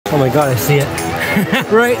Oh my God, I see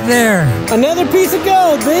it. Right there. Another piece of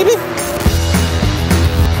gold, baby.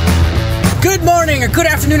 Good morning or good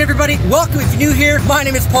afternoon, everybody. Welcome if you're new here. My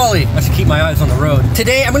name is Pauly. I should keep my eyes on the road.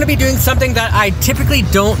 Today, I'm gonna be doing something that I typically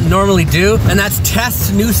don't normally do, and that's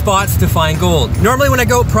test new spots to find gold. Normally when I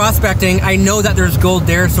go prospecting, I know that there's gold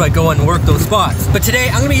there, so I go and work those spots. But today,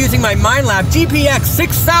 I'm gonna be using my MineLab GPX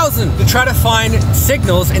 6000 to try to find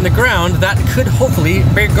signals in the ground that could hopefully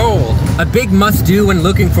be gold. A big must-do when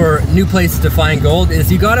looking for new places to find gold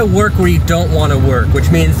is you gotta work where you don't wanna work, which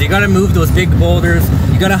means you gotta move those big boulders,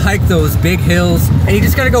 you gotta hike those big hills, and you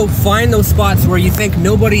just gotta go find those spots where you think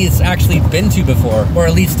nobody's actually been to before, or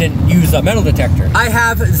at least didn't use a metal detector. I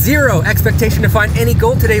have zero expectation to find any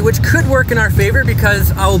gold today, which could work in our favor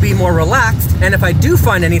because I will be more relaxed, and if I do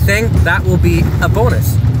find anything, that will be a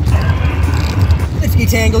bonus. Whiskey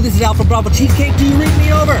Tango, this is Alpha Bravo Cheesecake, do you read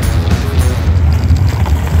me over?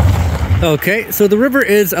 Okay, so the river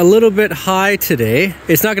is a little bit high today.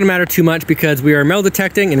 It's not gonna matter too much because we are metal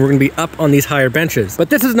detecting and we're gonna be up on these higher benches.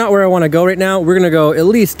 But this is not where I wanna go right now. We're gonna go at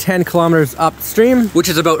least 10 kilometers upstream, which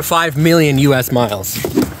is about 5 million US miles.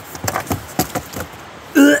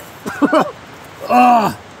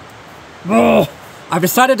 I've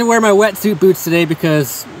decided to wear my wetsuit boots today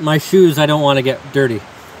because my shoes I don't wanna get dirty.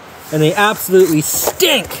 And they absolutely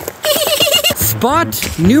stink.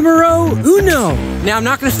 Spot numero uno. Now I'm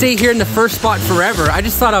not gonna stay here in the first spot forever. I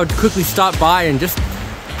just thought I would quickly stop by and just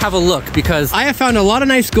have a look because I have found a lot of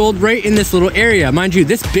nice gold right in this little area. Mind you,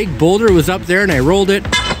 this big boulder was up there and I rolled it.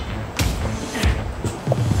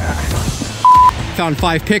 Found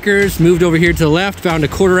 5 pickers, moved over here to the left, found a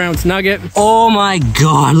 1/4 ounce nugget. Oh my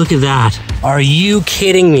God, look at that. Are you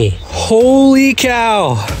kidding me? Holy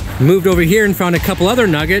cow. Moved over here and found a couple other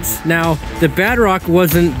nuggets. Now, the bedrock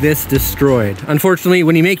wasn't this destroyed. Unfortunately,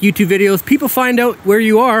 when you make YouTube videos, people find out where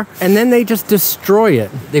you are and then they just destroy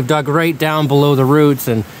it. They've dug right down below the roots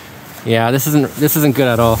and yeah, this isn't good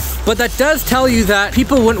at all. But that does tell you that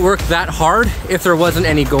people wouldn't work that hard if there wasn't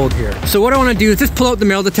any gold here. So what I wanna do is just pull out the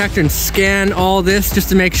metal detector and scan all this just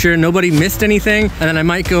to make sure nobody missed anything. And then I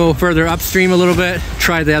might go further upstream a little bit,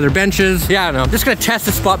 try the other benches. Yeah, I don't know. I'm just gonna test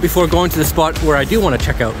the spot before going to the spot where I do wanna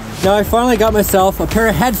check out. Now I finally got myself a pair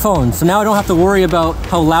of headphones. So now I don't have to worry about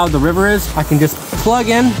how loud the river is. I can just plug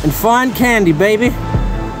in and find candy, baby.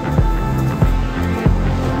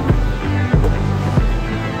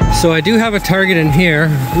 So I do have a target in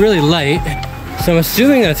here, really light. So I'm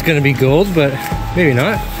assuming that's gonna be gold, but maybe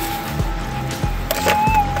not.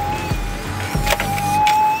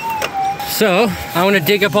 So I wanna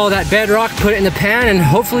dig up all that bedrock, put it in the pan, and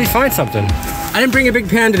hopefully find something. I didn't bring a big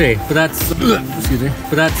pan today, but that's, excuse me,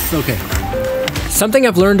 but that's okay. Something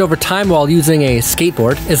I've learned over time while using a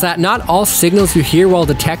skateboard is that not all signals you hear while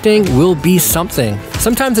detecting will be something.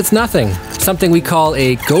 Sometimes it's nothing. Something we call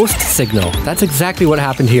a ghost signal. That's exactly what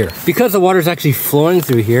happened here. Because the water's actually flowing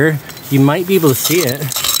through here, you might be able to see it,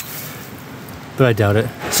 but I doubt it.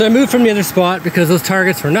 So I moved from the other spot because those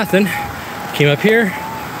targets were nothing. Came up here,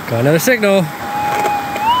 got another signal.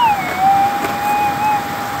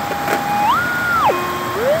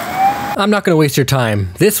 I'm not gonna waste your time.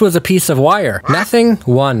 This was a piece of wire. Nothing,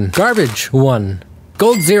 1. Garbage, 1.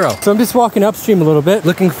 Gold, 0. So I'm just walking upstream a little bit,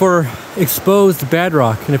 looking for exposed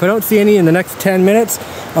bedrock. And if I don't see any in the next 10 minutes,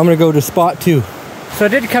 I'm gonna go to spot 2. So I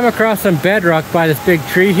did come across some bedrock by this big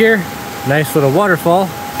tree here. Nice little waterfall.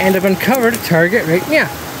 And I've uncovered a target right here.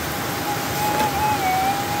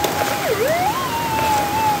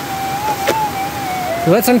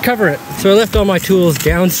 So let's uncover it. So I left all my tools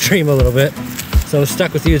downstream a little bit. So I'm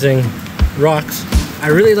stuck with using rocks. I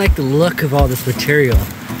really like the look of all this material.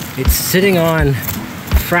 It's sitting on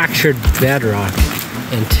fractured bedrock,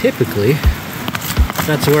 and typically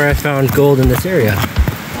that's where I found gold in this area.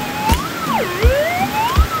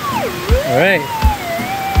 All right,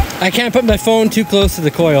 I can't put my phone too close to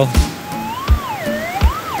the coil.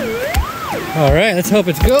 All right, let's hope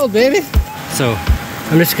it's gold, baby. So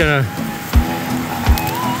I'm just gonna,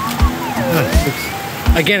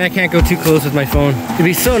 again, I can't go too close with my phone. It'd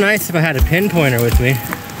be so nice if I had a pinpointer with me.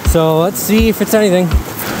 So let's see if it's anything.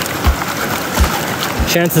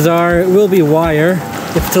 Chances are it will be wire.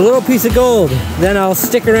 If it's a little piece of gold, then I'll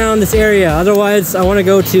stick around this area. Otherwise, I want to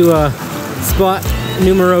go to spot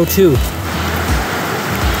numero 2.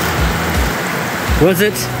 Was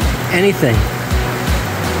it anything?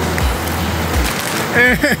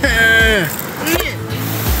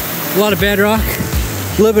 A lot of bedrock,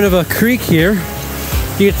 a little bit of a creek here.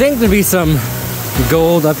 You'd think there'd be some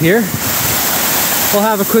gold up here. We'll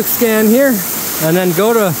have a quick scan here and then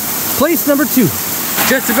go to place number 2.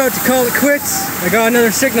 Just about to call it quits. I got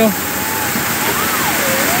another signal.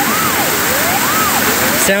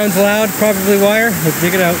 Sounds loud, probably wire. Let's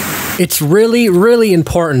dig it out. It's really, really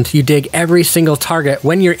important you dig every single target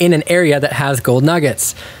when you're in an area that has gold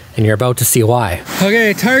nuggets. And you're about to see why.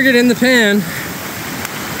 Okay, target in the pan.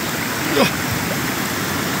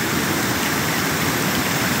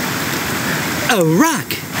 A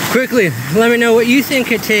rock! Quickly, let me know what you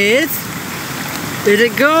think it is. Is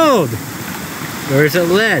it gold? Or is it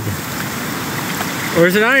lead? Or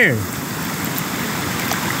is it iron?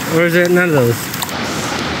 Or is it none of those?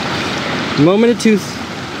 Moment of truth.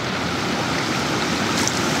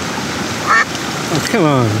 Oh, come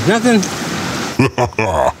on, nothing?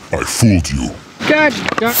 I fooled you. God.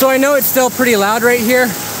 So I know it's still pretty loud right here.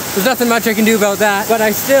 There's nothing much I can do about that, but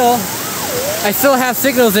I still have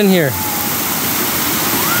signals in here.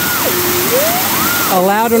 A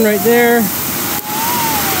loud one right there.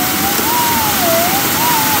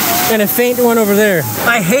 And a faint one over there.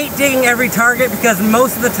 I hate digging every target because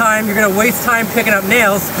most of the time you're gonna waste time picking up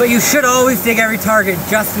nails, but you should always dig every target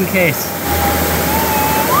just in case.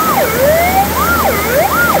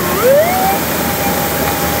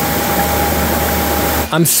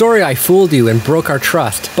 I'm sorry I fooled you and broke our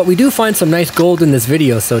trust, but we do find some nice gold in this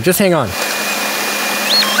video, so just hang on.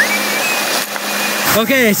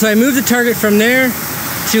 Okay, so I moved the target from there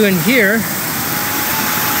to in here.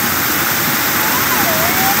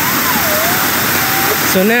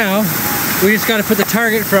 So now, we just gotta put the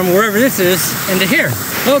target from wherever this is into here.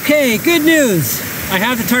 Okay, good news. I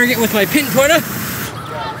have the target with my pinpointer.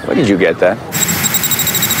 Where did you get that?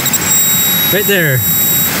 Right there.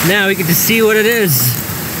 Now we get to see what it is.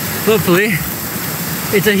 Hopefully.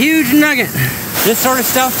 It's a huge nugget. This sort of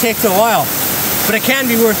stuff takes a while, but it can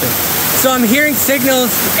be worth it. So I'm hearing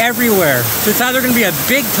signals everywhere. So it's either gonna be a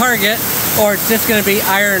big target or it's just gonna be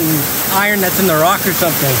iron that's in the rock or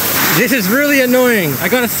something. This is really annoying. I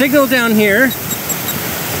got a signal down here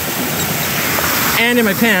and in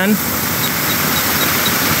my pan.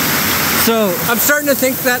 So I'm starting to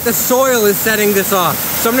think that the soil is setting this off.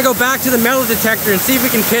 So I'm gonna go back to the metal detector and see if we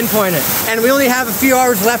can pinpoint it. And we only have a few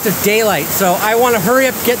hours left of daylight. So I wanna hurry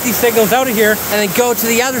up, get these signals out of here and then go to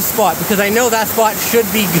the other spot because I know that spot should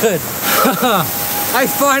be good. I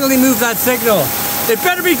finally moved that signal. It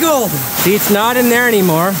better be gold. See, it's not in there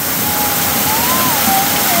anymore.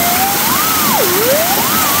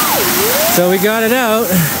 So we got it out.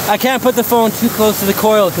 I can't put the phone too close to the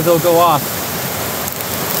coil because it'll go off.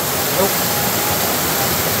 Oh.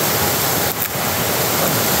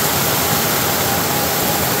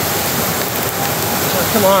 Oh,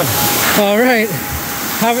 come on. All right,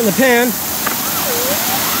 have it in the pan.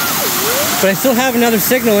 But I still have another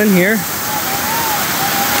signal in here.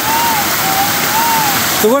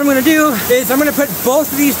 So what I'm gonna do is I'm gonna put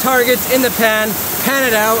both of these targets in the pan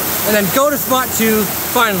it out, and then go to spot 2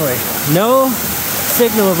 finally. No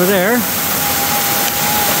signal over there.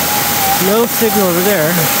 No signal over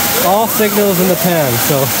there. All signals in the pan.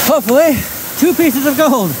 So hopefully 2 pieces of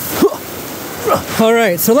gold. All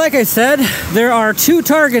right, so like I said, there are 2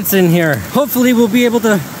 targets in here. Hopefully we'll be able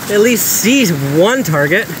to at least see 1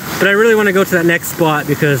 target, but I really want to go to that next spot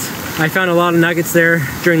because I found a lot of nuggets there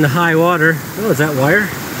during the high water. Oh, is that wire?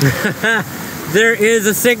 There is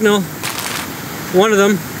a signal. One of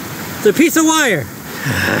them. It's a piece of wire.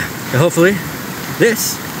 Hopefully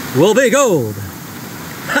this will be gold.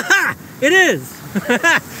 It is.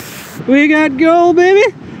 We got gold,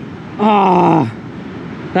 baby. Ah,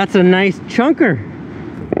 that's a nice chunker.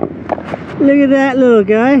 Look at that little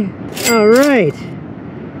guy. All right,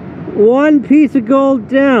 1 piece of gold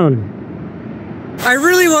down. I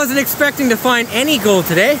really wasn't expecting to find any gold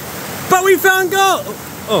today, but we found gold.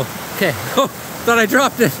 Oh, okay. Oh, thought I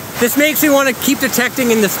dropped it. This makes me want to keep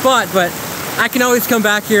detecting in the spot, but I can always come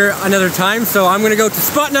back here another time. So I'm gonna go to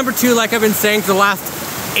spot number 2, like I've been saying for the last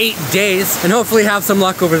 8 days, and hopefully have some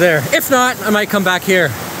luck over there. If not, I might come back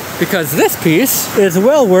here because this piece is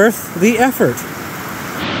well worth the effort.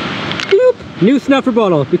 Bloop. New snuffer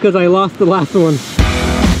bottle because I lost the last one.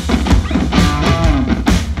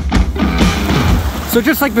 So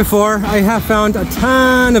just like before, I have found a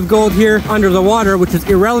ton of gold here under the water, which is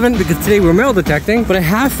irrelevant because today we're metal detecting, but I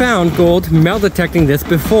have found gold metal detecting this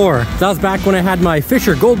before. That was back when I had my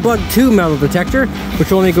Fisher Gold Bug 2 metal detector,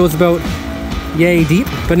 which only goes about yay deep.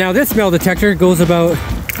 But now this metal detector goes about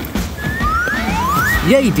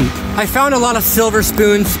yay deep. I found a lot of silver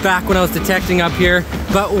spoons back when I was detecting up here,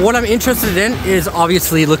 but what I'm interested in is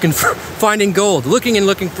obviously looking for finding gold. Looking and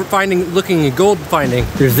gold finding.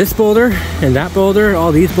 There's this boulder and that boulder,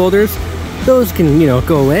 all these boulders. Those can, you know,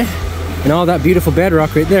 go away. And all that beautiful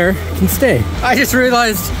bedrock right there can stay. I just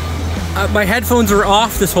realized my headphones were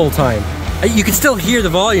off this whole time. You could still hear the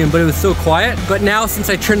volume, but it was so quiet. But now since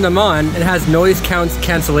I turned them on, it has noise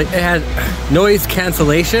cancellation.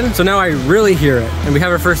 So now I really hear it, and we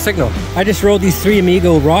have our first signal. I just rolled these 3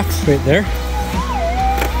 Amigo rocks right there.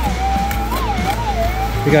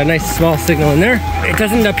 We got a nice small signal in there. It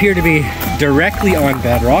doesn't appear to be directly on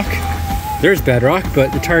bedrock. There's bedrock,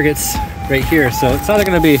 but the target's right here. So it's either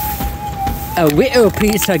gonna be a little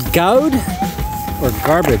piece of gold or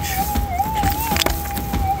garbage.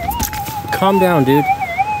 Calm down, dude.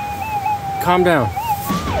 Calm down.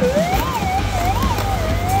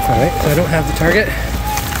 Alright, so I don't have the target.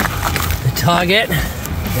 The target,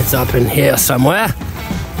 it's up in here somewhere.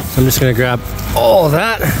 So I'm just gonna grab all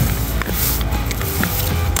that.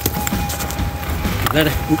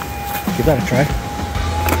 Give that a try.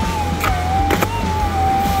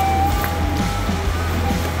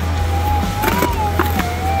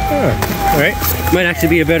 Alright, might actually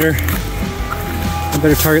be a better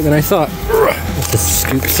target than I thought. Let's just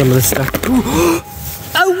scoop some of this stuff.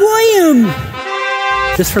 A worm!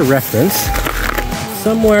 Just for reference,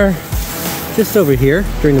 somewhere just over here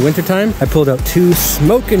during the winter time, I pulled out 2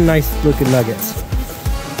 smoking nice looking nuggets.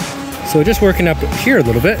 So just working up here a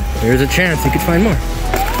little bit, there's a chance you could find more. I'm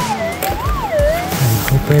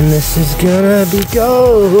hoping this is gonna be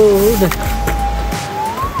gold.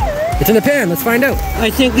 It's in the pan, let's find out. I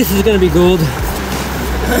think this is gonna be gold.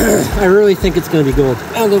 I really think it's gonna be gold.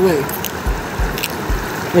 Out of the way.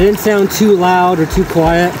 It didn't sound too loud or too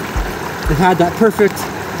quiet. It had that perfect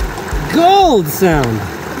gold sound.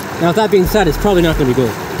 Now with that being said, it's probably not gonna be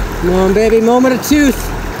gold. Come on baby, moment of truth.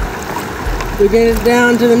 We're getting it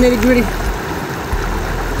down to the nitty gritty.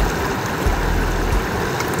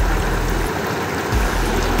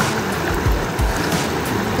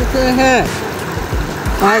 What the heck?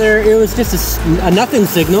 Either it was just a nothing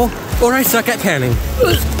signal, or I suck at panning.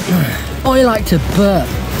 I like to burp.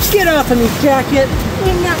 Get off of me, jacket.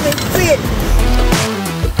 You're not my fit.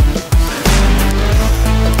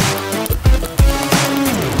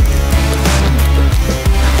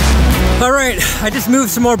 All right, I just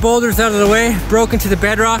moved some more boulders out of the way, broke into the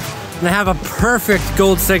bedrock, and I have a perfect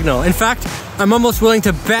gold signal. In fact, I'm almost willing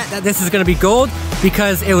to bet that this is gonna be gold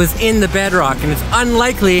because it was in the bedrock, and it's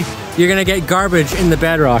unlikely you're gonna get garbage in the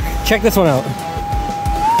bedrock. Check this one out.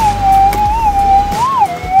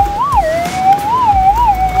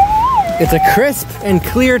 It's a crisp and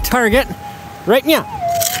clear target right now.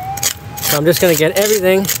 So I'm just gonna get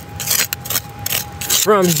everything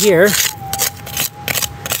from here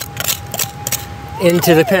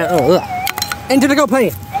into the pan, into the go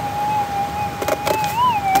pan.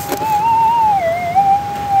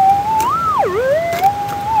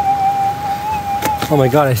 Oh my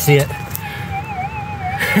God, I see it.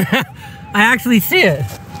 I actually see it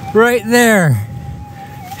right there.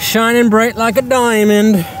 Shining bright like a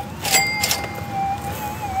diamond.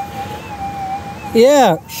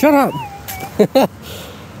 Yeah, shut up.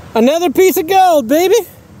 Another piece of gold, baby.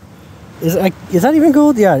 Is that even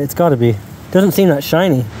gold? Yeah, it's gotta be. Doesn't seem that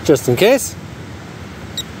shiny. Just in case.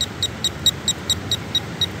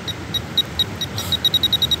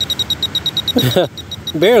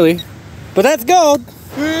 Barely. But that's gold.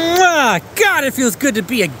 Mwah! God, it feels good to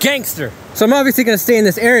be a gangster. So I'm obviously gonna stay in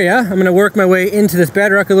this area. I'm gonna work my way into this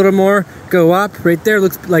bedrock a little more, go up. Right there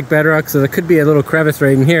looks like bedrock, so there could be a little crevice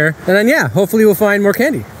right in here. And then yeah, hopefully we'll find more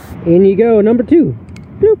candy. In you go, number 2.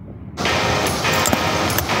 Bloop.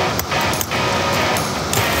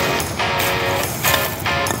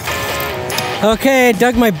 Okay,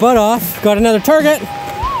 dug my butt off. Got another target.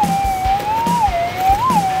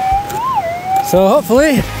 So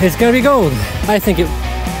hopefully it's gonna be gold. I think it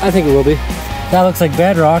will be. That looks like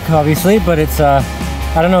bedrock, obviously, but it's I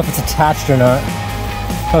don't know if it's attached or not.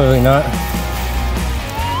 Probably not.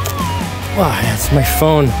 Wow, that's my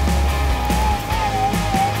phone.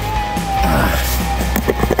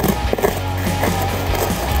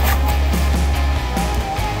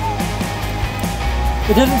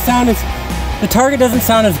 It doesn't sound as, the target doesn't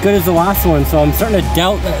sound as good as the last one, so I'm starting to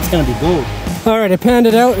doubt that it's gonna be gold. All right, I panned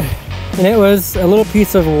it out, and it was a little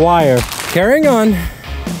piece of wire. Carrying on.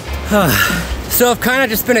 So I've kind of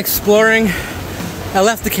just been exploring. I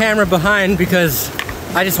left the camera behind because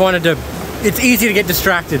I just wanted to, it's easy to get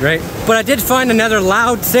distracted, right? But I did find another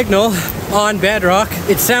loud signal on bedrock.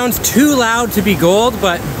 It sounds too loud to be gold,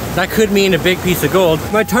 but that could mean a big piece of gold.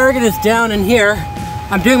 My target is down in here.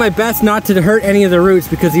 I'm doing my best not to hurt any of the roots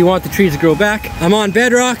because you want the trees to grow back. I'm on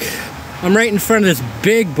bedrock. I'm right in front of this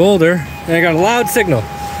big boulder, and I got a loud signal.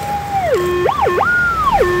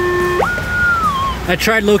 I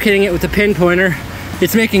tried locating it with the pin pointer.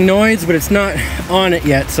 It's making noise, but it's not on it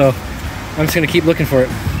yet, so I'm just gonna keep looking for it.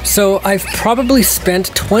 So I've probably spent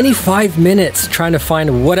 25 minutes trying to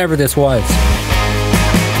find whatever this was.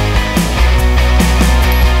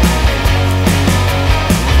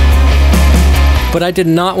 But I did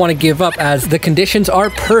not want to give up as the conditions are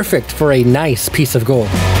perfect for a nice piece of gold.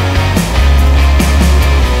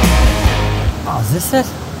 Oh, is this it?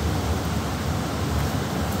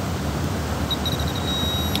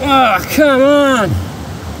 Oh, come on!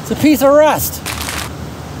 It's a piece of rust.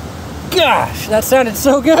 Gosh, that sounded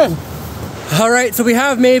so good. All right, so we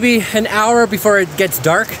have maybe an hour before it gets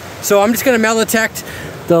dark. So I'm just gonna metal detect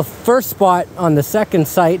the first spot on the second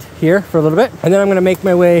site here for a little bit. And then I'm gonna make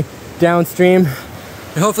my way downstream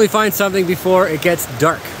and hopefully find something before it gets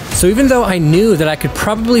dark. So even though I knew that I could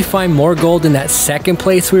probably find more gold in that second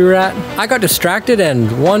place we were at, I got distracted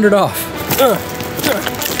and wandered off.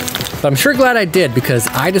 But I'm sure glad I did because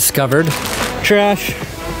I discovered trash.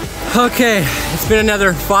 Okay, it's been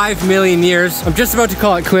another 5 million years. I'm just about to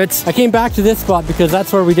call it quits. I came back to this spot because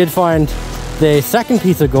that's where we did find the second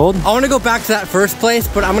piece of gold. I want to go back to that first place,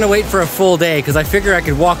 but I'm gonna wait for a full day because I figure I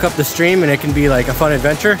could walk up the stream and it can be like a fun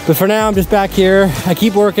adventure. But for now, I'm just back here. I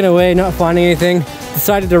keep working away, not finding anything.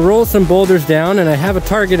 Decided to roll some boulders down and I have a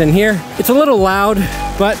target in here. It's a little loud,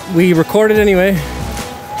 but we recorded anyway.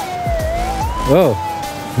 Whoa.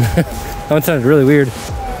 That one sounded really weird.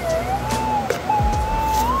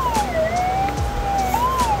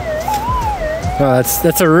 Oh,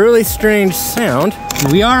 that's a really strange sound.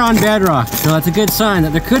 We are on bedrock, so that's a good sign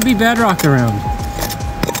that there could be bedrock around.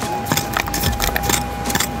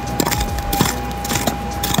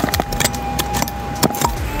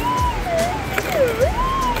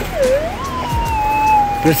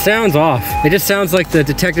 This sounds off. It just sounds like the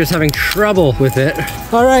detector's having trouble with it.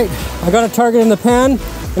 All right, I got a target in the pan,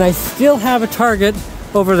 and I still have a target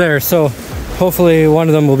over there, so hopefully one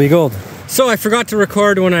of them will be gold. So I forgot to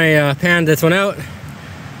record when I panned this one out.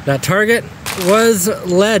 That target was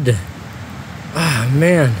lead. Ah,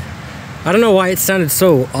 man. I don't know why it sounded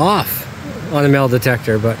so off on the metal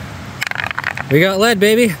detector, but we got lead,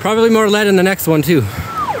 baby. Probably more lead in the next one too.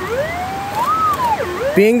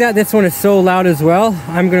 Being that this one is so loud as well,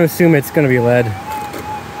 I'm gonna assume it's gonna be lead.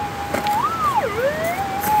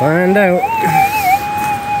 Let's find out.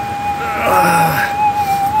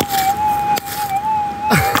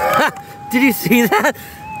 Did you see that?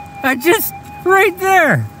 Right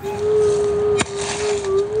there.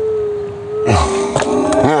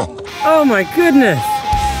 Oh my goodness.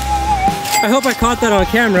 I hope I caught that on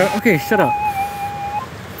camera. Okay, shut up.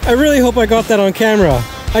 I really hope I got that on camera.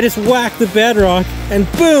 I just whacked the bedrock and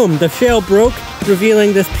boom, the shale broke,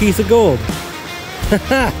 revealing this piece of gold.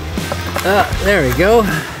 There we go.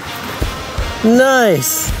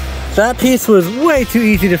 Nice. That piece was way too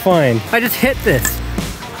easy to find. I just hit this.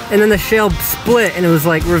 And then the shale split and it was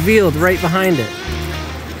like revealed right behind it.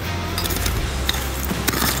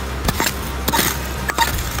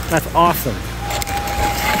 That's awesome.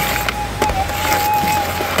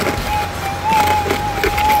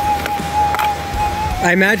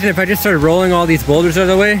 I imagine if I just started rolling all these boulders out of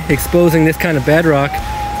the way, exposing this kind of bedrock,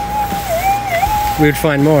 we would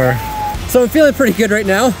find more. So I'm feeling pretty good right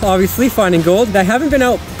now, obviously, finding gold. I haven't been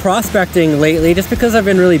out prospecting lately just because I've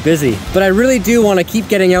been really busy. But I really do want to keep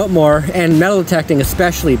getting out more, and metal detecting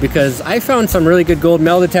especially, because I found some really good gold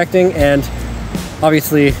metal detecting and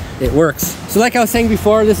obviously it works. So like I was saying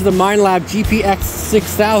before, this is the Minelab GPX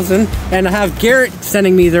 6000 and I have Garrett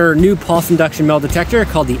sending me their new pulse induction metal detector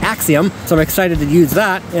called the Axiom. So I'm excited to use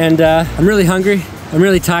that, and I'm really hungry. I'm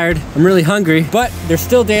really tired, I'm really hungry, but there's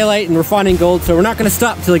still daylight and we're finding gold, so we're not gonna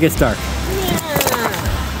stop till it gets dark.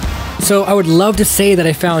 So I would love to say that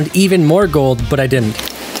I found even more gold, but I didn't.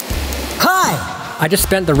 Hi! I just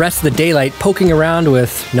spent the rest of the daylight poking around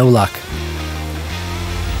with no luck.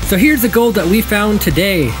 So here's the gold that we found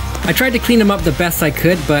today. I tried to clean them up the best I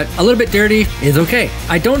could, but a little bit dirty is okay.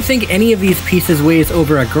 I don't think any of these pieces weighs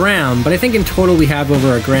over a gram, but I think in total we have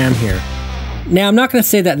over a gram here. Now, I'm not going to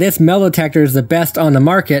say that this metal detector is the best on the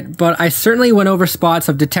market, but I certainly went over spots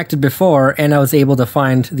I've detected before and I was able to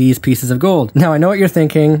find these pieces of gold. Now, I know what you're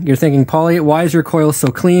thinking. You're thinking, Pauly, why is your coil so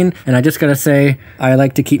clean? And I just got to say, I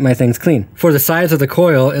like to keep my things clean. For the size of the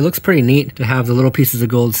coil, it looks pretty neat to have the little pieces of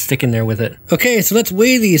gold stick in there with it. Okay, so let's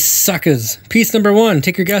weigh these suckers. Piece number 1,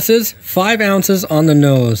 take your guesses. 5 ounces on the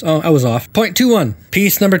nose. Oh, I was off. 0.21.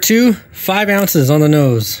 Piece number 2, 5 ounces on the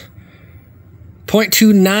nose.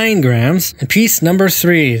 0.29 grams. And piece number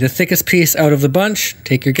 3, the thickest piece out of the bunch.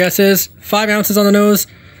 Take your guesses. 5 ounces on the nose.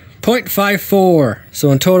 0.54.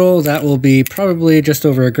 So in total, that will be probably just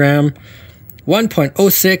over a gram.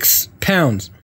 1.06 pounds.